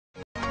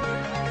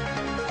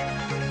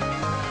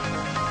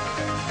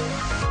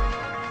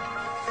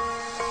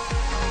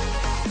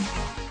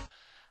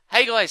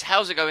Hey guys,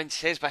 how's it going?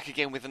 Tez back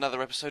again with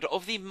another episode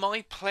of the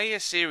My Player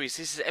series.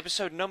 This is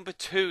episode number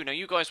 2. Now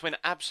you guys went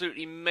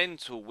absolutely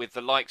mental with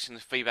the likes and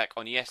the feedback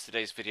on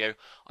yesterday's video.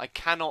 I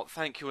cannot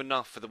thank you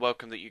enough for the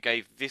welcome that you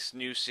gave this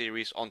new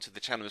series onto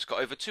the channel. It's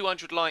got over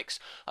 200 likes,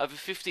 over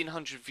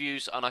 1500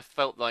 views, and I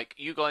felt like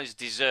you guys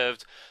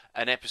deserved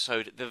an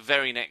episode the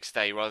very next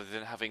day rather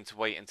than having to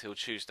wait until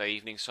Tuesday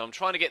evening. So I'm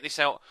trying to get this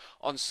out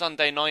on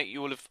Sunday night.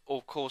 You will have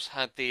of course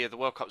had the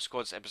World Cup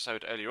Squads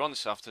episode earlier on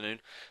this afternoon,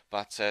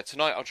 but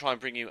tonight I'll try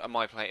and bring you a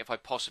My Play if I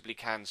possibly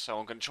can. So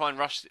I'm going to try and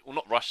rush it, well,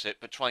 not rush it,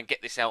 but try and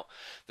get this out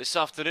this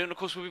afternoon. Of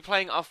course, we'll be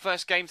playing our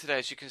first game today.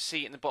 As you can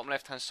see in the bottom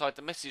left hand side,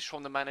 the message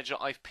from the manager: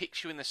 I've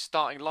picked you in the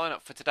starting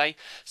lineup for today.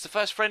 It's the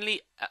first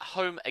friendly at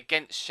home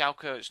against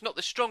Schalke. It's not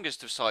the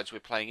strongest of sides we're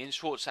playing in.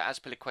 Schwarzer,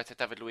 Azpilicueta,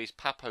 David Luiz,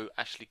 Papo,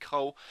 Ashley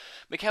Cole,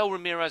 Mikel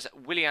Ramirez,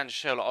 Willian,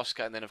 Sherlock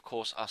Oscar, and then of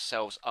course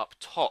ourselves up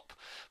top.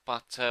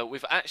 But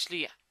we've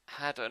actually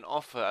had an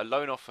offer, a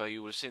loan offer.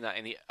 You would have seen that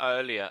in the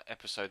earlier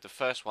episode, the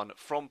first one,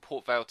 from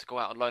Port Vale to go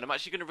out on loan. I'm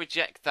actually going to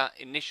reject that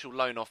initial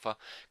loan offer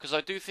because I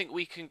do think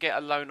we can get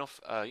a loan off,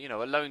 a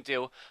loan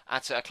deal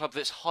at a club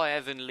that's higher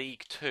than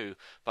League Two.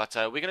 But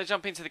we're going to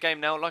jump into the game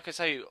now. Like I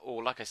say,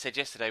 or like I said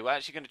yesterday, we're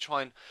actually going to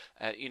try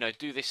and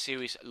do this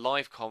series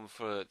live com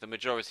for the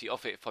majority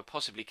of it if I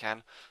possibly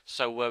can.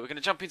 So we're going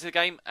to jump into the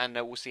game and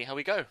we'll see how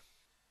we go.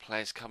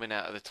 Players coming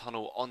out of the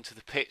tunnel onto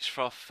the pitch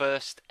for our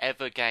first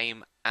ever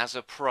game as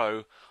a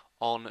pro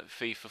on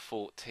FIFA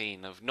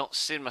 14. I've not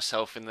seen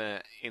myself in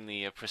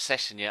the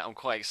procession yet. I'm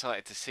quite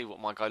excited to see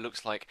what my guy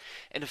looks like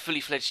in a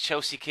fully fledged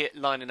Chelsea kit,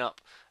 lining up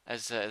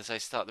as I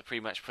start the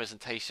pre-match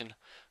presentation.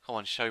 Come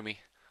on, show me.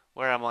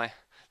 Where am I?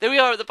 There we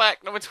are at the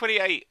back, number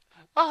 28.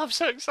 Oh, I'm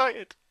so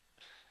excited.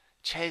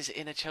 Chez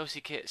in a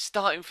Chelsea kit,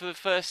 starting for the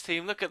first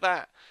team. Look at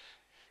that.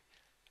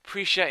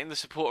 Appreciating the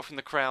support from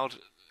the crowd.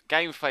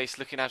 Game face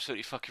looking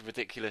absolutely fucking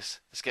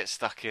ridiculous. Let's get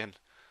stuck in.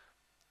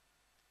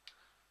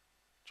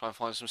 Try and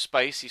find some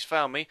space. He's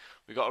found me.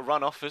 We've got a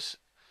run off us.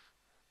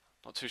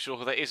 Not too sure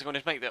who that is. I'm going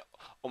to make that.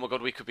 Oh my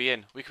god, we could be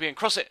in. We could be in.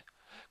 Cross it.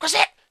 Cross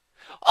it!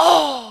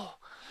 Oh!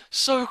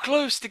 So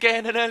close to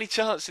getting an early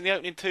chance in the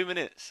opening 2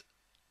 minutes.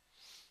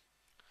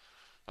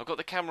 I've got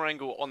the camera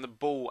angle on the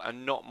ball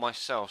and not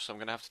myself, so I'm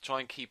going to have to try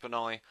and keep an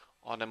eye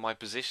on my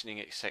positioning,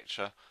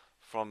 etc.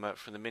 from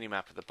the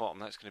minimap at the bottom.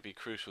 That's going to be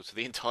crucial to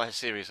the entire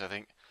series, I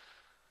think.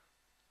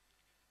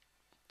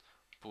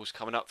 Ball's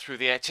coming up through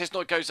the air.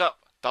 Chesnut goes up.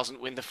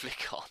 Doesn't win the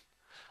flick on.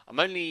 I'm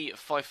only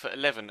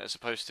 5'11" as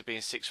opposed to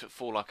being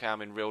 6'4" like I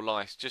am in real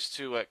life, just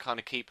to kind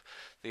of keep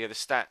the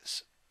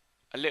stats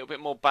a little bit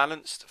more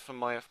balanced for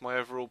my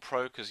overall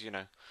pro. Because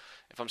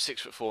if I'm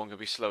 6'4", I'm going to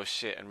be slow as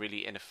shit and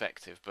really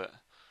ineffective. But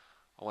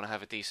I want to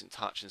have a decent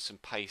touch and some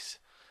pace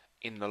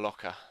in the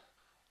locker.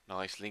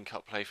 Nice link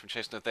up play from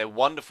Chestnut there.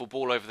 Wonderful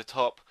ball over the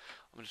top.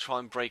 I'm going to try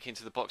and break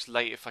into the box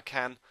late if I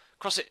can.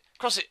 Cross it,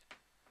 cross it.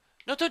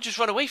 No, don't just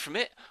run away from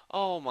it.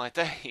 Oh my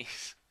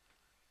days.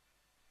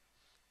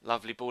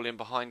 Lovely ball in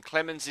behind.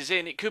 Clemens is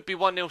in. It could be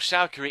 1-0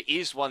 Schalke. It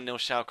is 1-0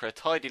 Schalke. A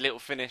tidy little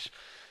finish.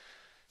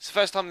 It's the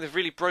first time they've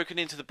really broken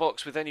into the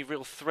box with any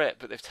real threat,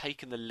 but they've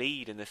taken the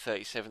lead in the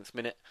 37th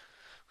minute.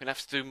 We're going to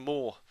have to do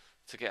more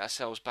to get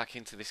ourselves back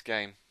into this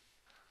game.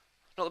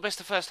 Not the best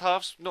of first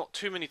halves. Not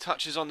too many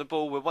touches on the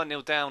ball. We're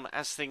 1-0 down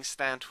as things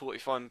stand,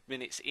 45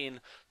 minutes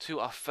in to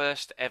our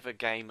first ever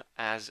game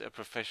as a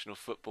professional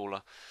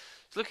footballer.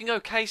 It's looking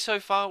okay so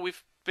far.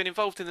 We've been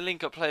involved in the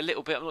link-up play a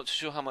little bit. I'm not too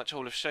sure how much I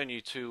will have shown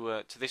you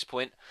to this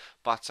point,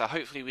 but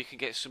hopefully we can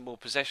get some more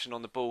possession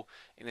on the ball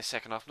in the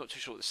second half. Not too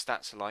sure what the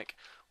stats are like.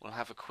 We'll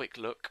have a quick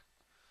look.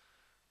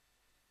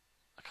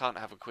 I can't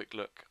have a quick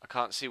look. I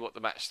can't see what the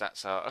match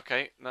stats are.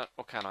 Okay, no,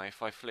 or can I?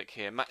 If I flick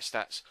here, match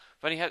stats.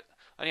 I've only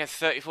had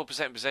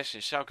 34% possession.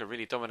 Schalke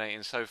really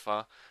dominating so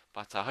far,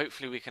 but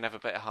hopefully we can have a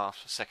better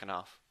second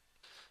half.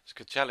 It's a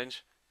good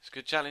challenge. It's a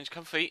good challenge.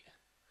 Come feet.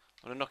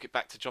 I'm going to knock it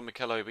back to John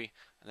Michelobi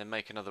and then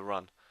make another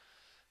run.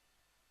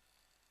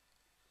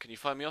 Can you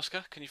find me,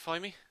 Oscar? Can you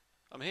find me?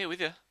 I'm here with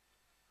you.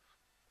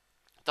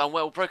 Done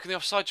well. Broken the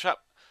offside trap.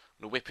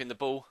 I'm going to whip in the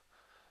ball.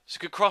 It's a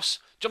good cross.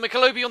 John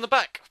Michelobi on the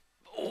back.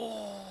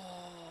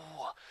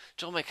 Oh,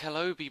 John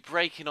Michelobi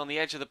breaking on the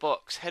edge of the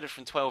box. Header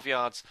from 12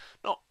 yards.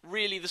 Not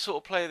really the sort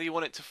of player that you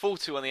want it to fall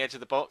to on the edge of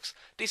the box.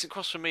 Decent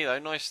cross from me though.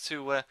 Nice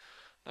to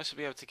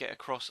be able to get a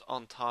cross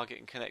on target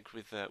and connect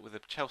with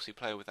a Chelsea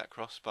player with that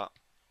cross, but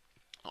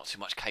not too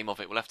much came of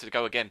it. We'll have to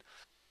go again.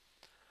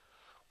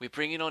 We're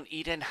bringing on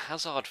Eden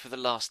Hazard for the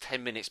last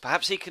 10 minutes.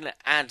 Perhaps he can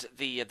add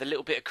the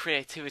little bit of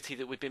creativity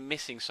that we've been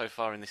missing so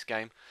far in this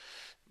game.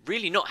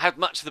 Really not had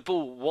much of the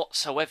ball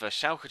whatsoever.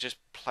 Schalke just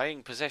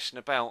playing possession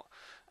about,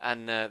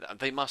 and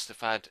they must have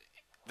had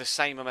the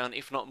same amount,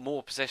 if not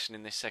more, possession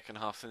in this second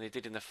half than they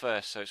did in the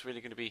first. So it's really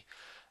going to be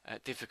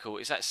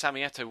difficult. Is that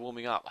Samieto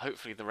warming up?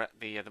 Hopefully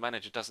the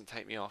manager doesn't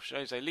take me off.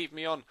 Jose, leave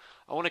me on.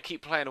 I want to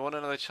keep playing. I want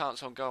another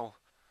chance on goal.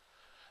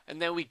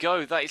 And there we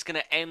go. That is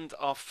going to end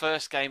our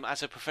first game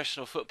as a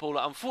professional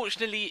footballer.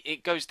 Unfortunately,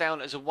 it goes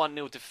down as a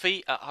 1-0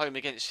 defeat at home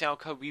against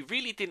Schalke. We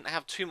really didn't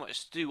have too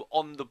much to do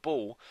on the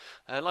ball.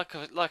 Like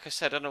I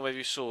said, I don't know whether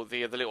you saw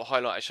the little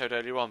highlight I showed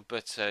earlier on,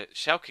 but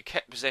Schalke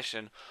kept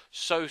possession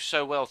so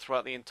well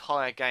throughout the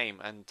entire game,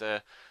 and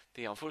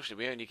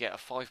unfortunately we only get a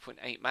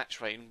 5.8 match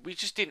rating. We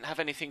just didn't have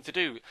anything to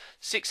do.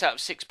 6 out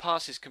of 6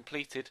 passes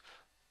completed.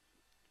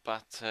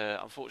 But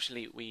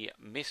unfortunately, we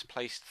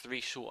misplaced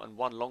 3 short and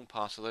 1 long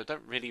pass. Although I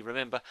don't really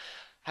remember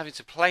having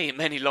to play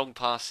many long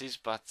passes.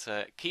 But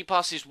key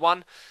passes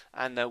 1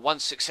 and 1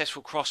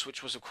 successful cross,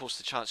 which was of course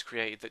the chance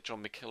created that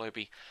John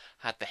McKillopy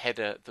had the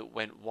header that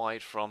went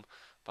wide from.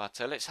 But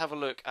let's have a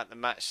look at the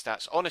match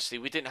stats. Honestly,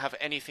 we didn't have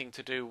anything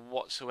to do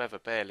whatsoever,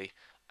 barely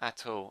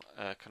at all.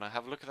 Can I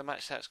have a look at the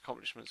match stats,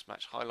 accomplishments,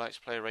 match highlights,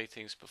 player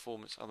ratings,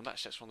 performance? Oh, the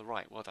match stats are on the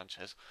right. Well done,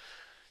 Ches.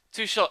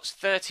 2 shots,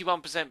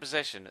 31%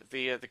 possession.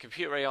 The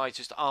computer AI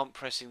just aren't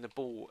pressing the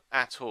ball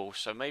at all.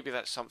 So maybe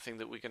that's something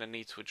that we're going to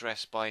need to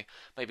address by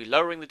maybe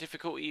lowering the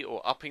difficulty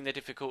or upping the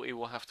difficulty.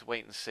 We'll have to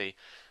wait and see.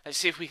 Let's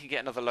see if we can get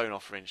another loan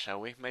offer in,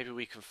 shall we? Maybe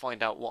we can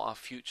find out what our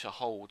future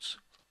holds.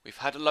 We've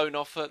had a loan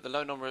offer. The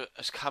loan offer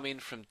has come in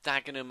from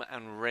Dagenham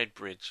and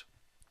Redbridge.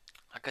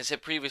 Like I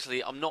said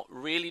previously, I'm not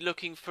really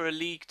looking for a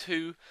League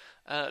 2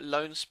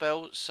 loan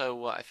spell,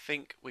 so I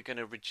think we're going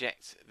to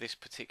reject this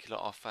particular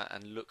offer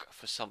and look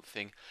for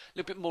something a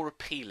little bit more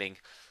appealing.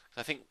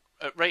 I think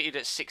rated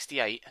at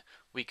 68,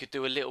 we could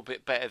do a little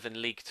bit better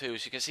than League 2.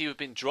 As you can see, we've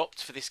been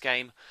dropped for this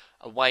game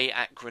away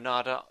at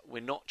Granada.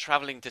 We're not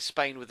travelling to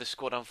Spain with the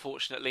squad,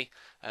 unfortunately.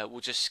 We'll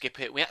just skip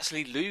it. We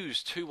actually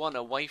lose 2-1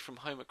 away from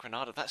home at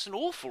Granada. That's an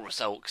awful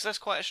result, because that's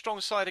quite a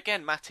strong side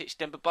again. Matic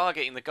Demba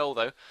getting the goal,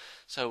 though.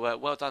 So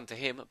well done to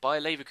him. Bayer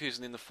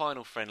Leverkusen in the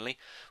final friendly.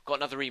 Got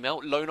another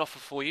email. Loan offer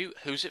for you.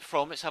 Who's it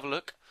from? Let's have a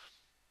look.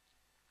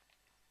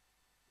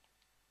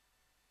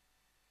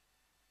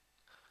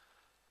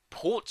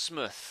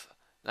 Portsmouth.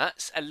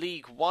 That's a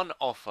League 1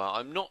 offer.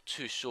 I'm not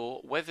too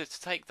sure whether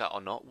to take that or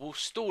not. We'll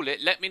stall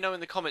it. Let me know in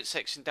the comment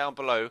section down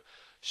below.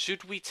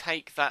 Should we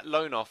take that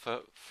loan offer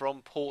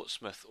from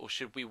Portsmouth or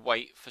should we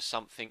wait for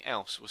something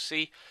else? We'll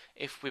see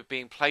if we're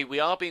being played. We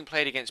are being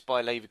played against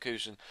Bayer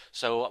Leverkusen.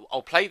 So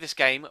I'll play this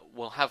game.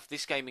 We'll have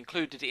this game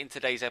included in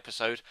today's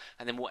episode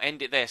and then we'll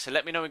end it there. So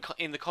let me know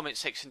in the comment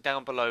section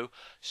down below.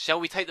 Shall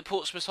we take the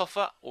Portsmouth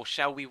offer or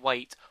shall we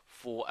wait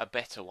for a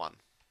better one?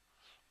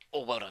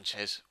 Oh, well done,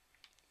 Ches.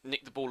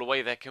 Nick the ball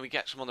away there. Can we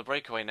get some on the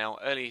breakaway now?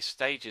 Early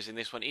stages in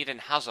this one. Eden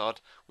Hazard.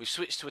 We've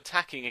switched to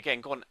attacking again.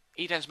 Go on.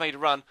 Eden's made a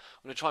run.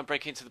 I'm going to try and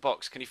break into the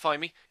box. Can he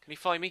find me? Can he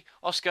find me?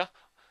 Oscar.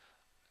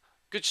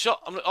 Good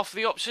shot. I'm off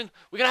the option.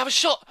 We're going to have a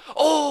shot.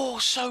 Oh,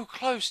 so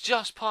close.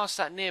 Just past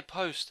that near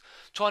post.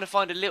 Trying to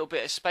find a little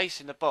bit of space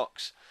in the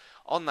box.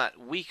 On that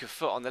weaker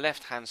foot on the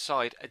left-hand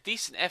side. A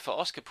decent effort.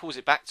 Oscar pulls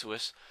it back to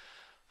us.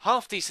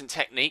 Half decent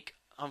technique.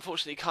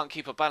 Unfortunately, can't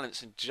keep a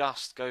balance and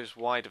just goes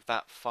wide of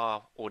that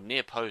far, or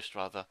near post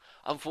rather.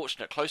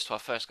 Unfortunate, close to our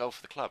first goal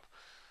for the club.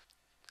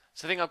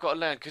 So I think I've got to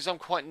learn, because I'm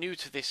quite new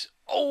to this.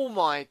 Oh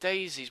my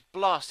daisies,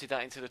 blasted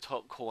that into the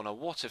top corner.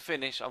 What a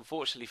finish.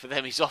 Unfortunately for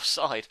them, he's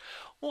offside.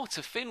 What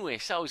a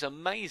finish, that was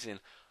amazing.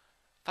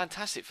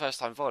 Fantastic first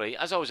time volley.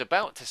 As I was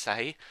about to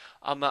say,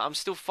 I'm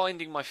still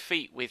finding my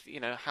feet with,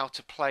 how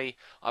to play.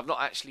 I've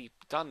not actually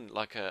done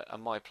like a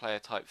my player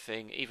type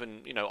thing,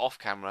 even, off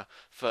camera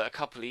for a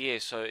couple of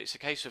years. So it's a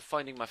case of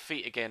finding my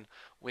feet again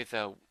with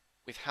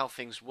how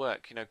things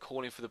work.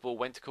 Calling for the ball,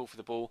 when to call for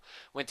the ball,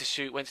 when to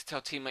shoot, when to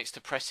tell teammates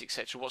to press,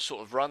 etc. What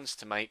sort of runs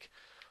to make.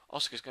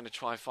 Oscar's going to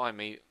try and find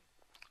me.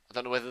 I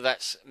don't know whether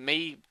that's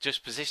me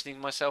just positioning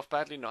myself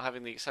badly, not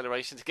having the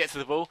acceleration to get to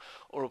the ball,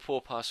 or a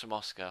poor pass from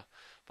Oscar.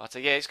 But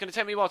yeah, it's going to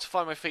take me a while to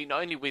find my feet,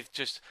 not only with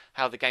just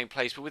how the game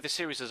plays, but with the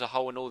series as a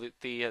whole and all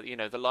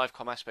the live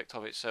com aspect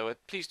of it. So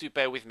please do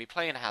bear with me,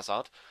 playing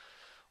Hazard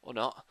or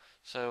not.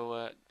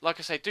 So like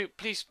I say,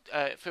 please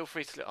feel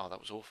free to. Oh, that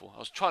was awful. I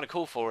was trying to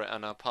call for it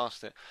and I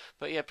passed it.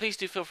 But yeah, please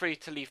do feel free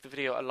to leave the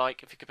video a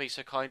like if you could be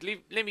so kind.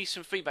 Leave me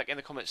some feedback in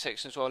the comment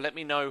section as well. Let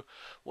me know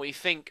what you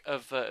think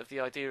of the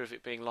idea of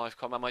it being live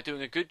com. Am I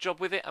doing a good job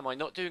with it? Am I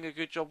not doing a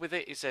good job with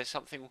it? Is there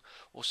something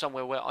or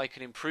somewhere where I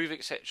can improve,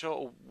 etc.?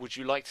 Or would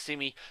you like to see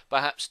me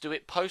perhaps do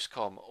it post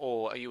com?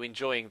 Or are you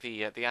enjoying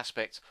the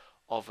aspect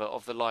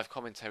of the live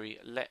commentary?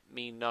 Let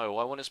me know.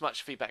 I want as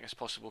much feedback as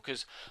possible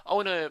because I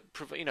want to,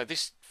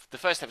 the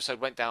first episode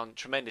went down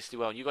tremendously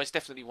well, and you guys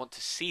definitely want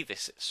to see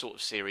this sort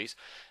of series.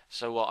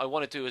 So I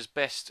want to do as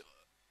best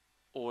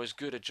or as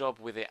good a job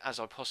with it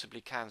as I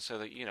possibly can, so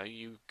that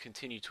you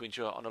continue to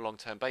enjoy it on a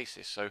long-term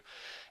basis. So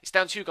it's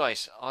down to you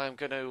guys. I am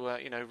going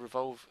to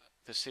revolve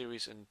the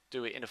series and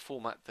do it in a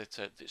format that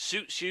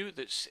suits you,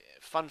 that's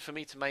fun for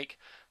me to make,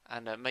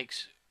 and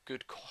makes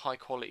good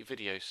high-quality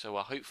videos. So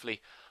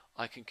hopefully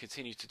I can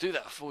continue to do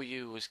that for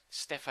you as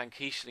Stefan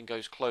Kiesling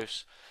goes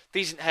close.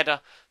 Decent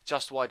header,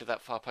 just wide of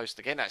that far post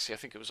again. Actually, I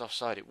think it was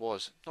offside. It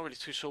was. Not really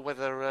too sure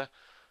whether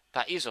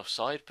that is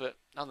offside, but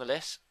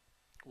nonetheless,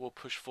 we'll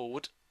push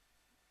forward,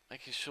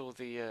 making sure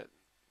the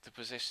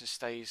possession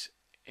stays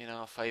in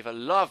our favour.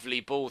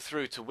 Lovely ball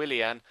through to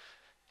Willian.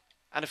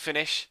 And a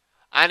finish.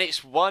 And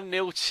it's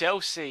 1-0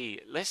 Chelsea.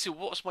 Let's see,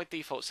 what's my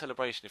default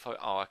celebration?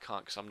 Oh, I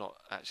can't because I'm not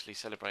actually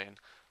celebrating.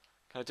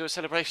 Can I do a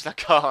celebration? I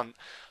can't.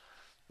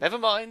 Never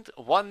mind.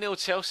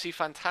 1-0 Chelsea.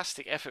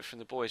 Fantastic effort from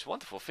the boys.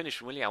 Wonderful finish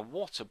from Willian.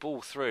 What a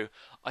ball through.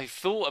 I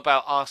thought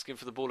about asking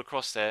for the ball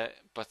across there,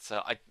 but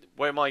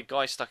where my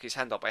guy stuck his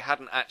hand up, I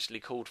hadn't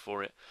actually called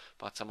for it.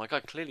 But my guy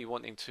clearly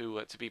wanting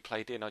to be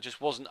played in. I just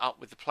wasn't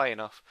up with the play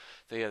enough.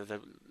 The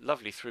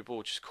lovely through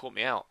ball just caught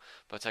me out.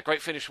 But a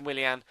great finish from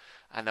Willian.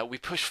 And we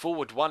push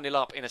forward 1-0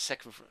 up in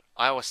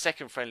our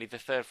second friendly, the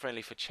third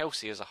friendly for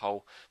Chelsea as a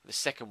whole. The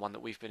second one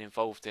that we've been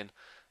involved in.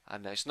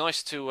 And it's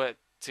nice to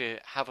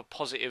have a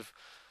positive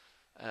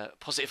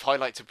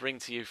highlight to bring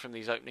to you from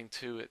these opening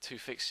two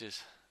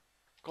fixtures.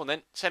 Go on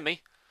then, send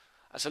me.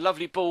 That's a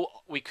lovely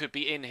ball. We could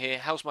be in here.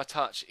 How's my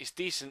touch? It's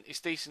decent. It's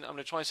decent. I'm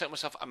going to try and set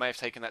myself. I may have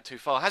taken that too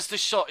far. Has the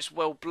shot? It's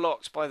well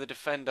blocked by the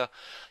defender.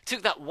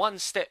 Took that one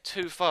step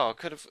too far.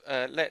 Could have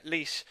let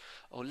loose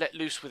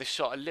with a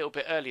shot a little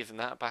bit earlier than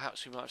that.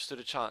 Perhaps we might have stood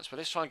a chance. But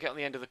let's try and get on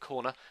the end of the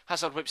corner.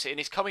 Hazard whips it in.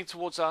 He's coming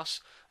towards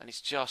us, and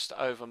it's just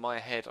over my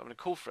head. I'm going to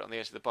call for it on the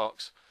edge of the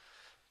box.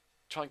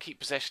 Try and keep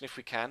possession if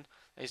we can.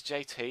 There's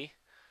JT.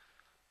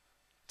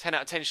 10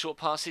 out of 10 short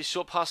passes.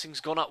 Short passing's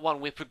gone up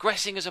one. We're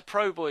progressing as a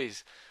pro,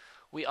 boys.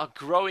 We are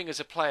growing as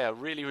a player.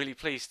 Really, really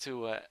pleased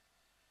to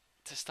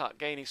start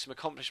gaining some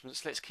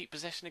accomplishments. Let's keep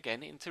possession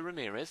again into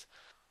Ramirez.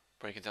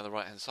 Breaking down the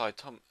right-hand side.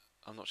 Tom,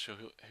 I'm not sure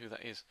who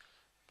that is.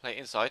 Play it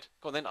inside.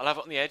 Go on then. I'll have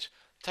it on the edge.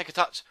 Take a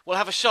touch. We'll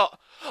have a shot.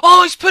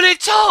 Oh, he's put it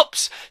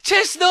tops!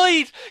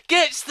 Chesnoid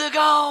gets the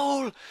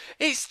goal!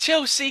 It's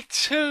Chelsea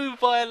 2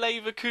 by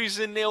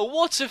Leverkusen 0.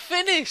 What a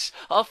finish!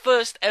 Our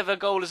first ever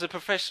goal as a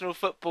professional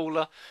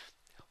footballer.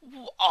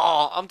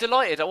 Oh, I'm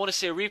delighted. I want to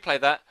see a replay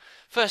of that.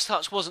 First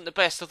touch wasn't the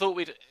best. I thought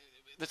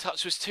the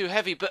touch was too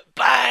heavy, but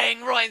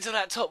bang! Right into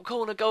that top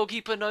corner.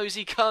 Goalkeeper knows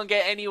he can't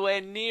get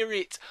anywhere near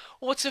it.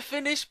 What a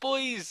finish,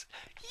 boys!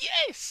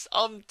 Yes!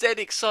 I'm dead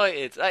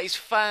excited. That is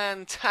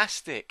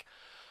fantastic.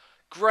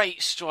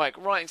 Great strike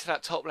right into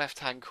that top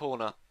left-hand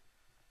corner.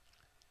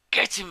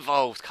 Get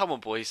involved. Come on,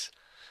 boys.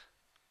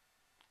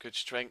 Good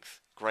strength.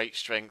 Great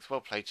strength.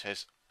 Well played,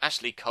 Ches.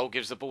 Ashley Cole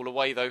gives the ball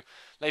away, though.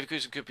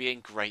 Leverkusen could be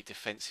in great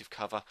defensive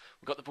cover.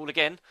 We've got the ball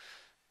again.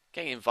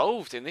 Getting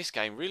involved in this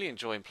game. Really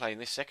enjoying playing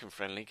this second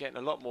friendly. Getting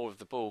a lot more of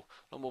the ball.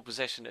 A lot more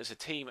possession as a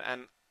team.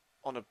 And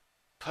on a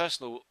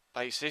personal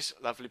basis,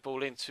 lovely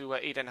ball into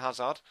Eden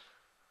Hazard.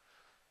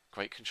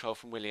 Great control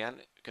from Willian.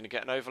 Going to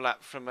get an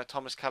overlap from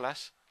Thomas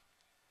Callas.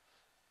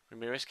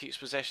 Ramirez keeps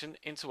possession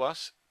into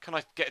us. Can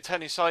I get a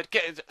turn inside?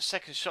 Get a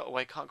second shot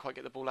away. Can't quite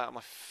get the ball out of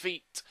my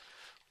feet.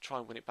 Try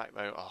and win it back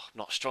though. Oh,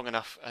 not strong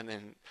enough. And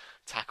then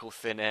tackle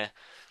thin air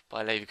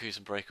by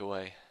Leverkusen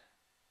breakaway.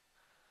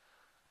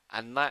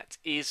 And that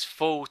is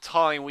full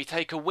time. We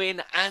take a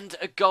win and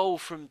a goal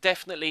from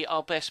definitely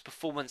our best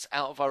performance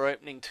out of our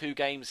opening 2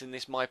 games in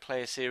this My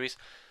Player series.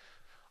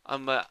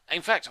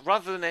 In fact,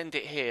 rather than end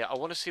it here, I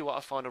want to see what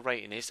our final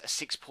rating is. A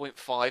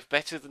 6.5,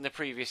 better than the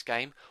previous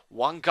game.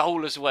 1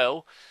 goal as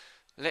well.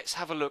 Let's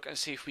have a look and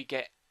see if we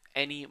get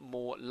any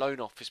more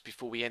loan offers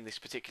before we end this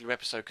particular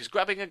episode, because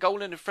grabbing a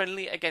goal in a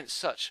friendly against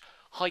such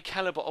high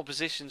caliber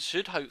opposition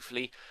should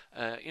hopefully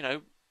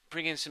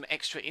bring in some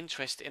extra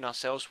interest in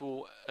ourselves.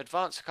 We'll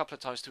advance a couple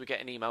of times till we get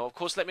an email. Of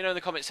course, let me know in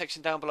the comment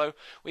section down below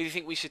whether you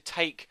think we should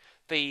take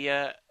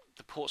the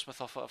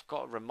Portsmouth offer. I've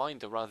got a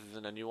reminder rather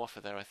than a new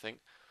offer there, I think.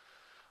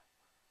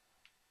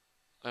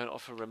 Loan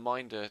offer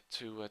reminder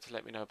to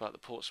let me know about the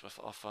Portsmouth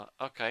offer.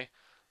 Okay,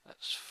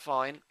 that's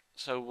fine.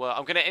 So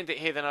I'm going to end it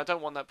here then. I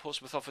don't want that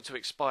Portsmouth offer to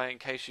expire in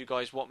case you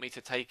guys want me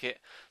to take it.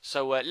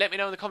 So let me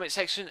know in the comment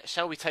section,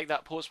 shall we take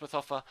that Portsmouth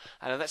offer?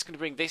 And that's going to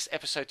bring this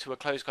episode to a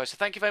close, guys. So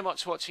thank you very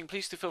much for watching.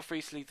 Please do feel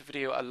free to leave the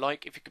video a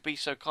like if you could be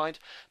so kind.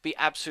 Be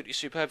absolutely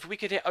superb. If we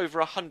could hit over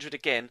 100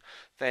 again,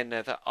 then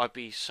that I'd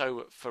be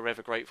so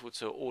forever grateful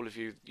to all of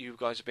you. You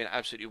guys have been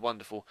absolutely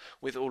wonderful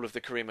with all of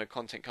the career mode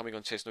content coming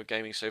on Chesnut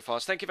Gaming so far.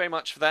 So thank you very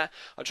much for that.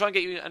 I'll try and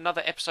get you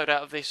another episode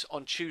out of this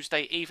on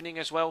Tuesday evening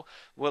as well.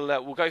 We'll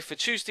go for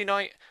Tuesday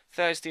night,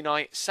 Thursday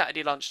night,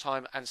 Saturday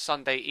lunchtime and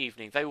Sunday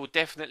evening. They will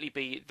definitely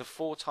be the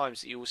 4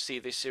 times that you will see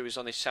this series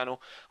on this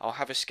channel. I'll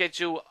have a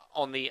schedule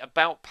on the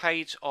about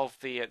page of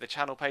the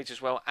channel page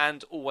as well,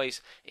 and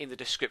always in the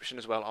description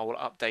as well. I will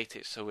update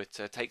it so it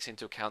takes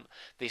into account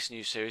this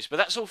new series. But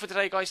that's all for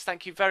today, guys.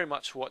 Thank you very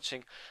much for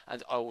watching,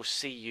 and I will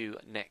see you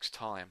next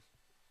time.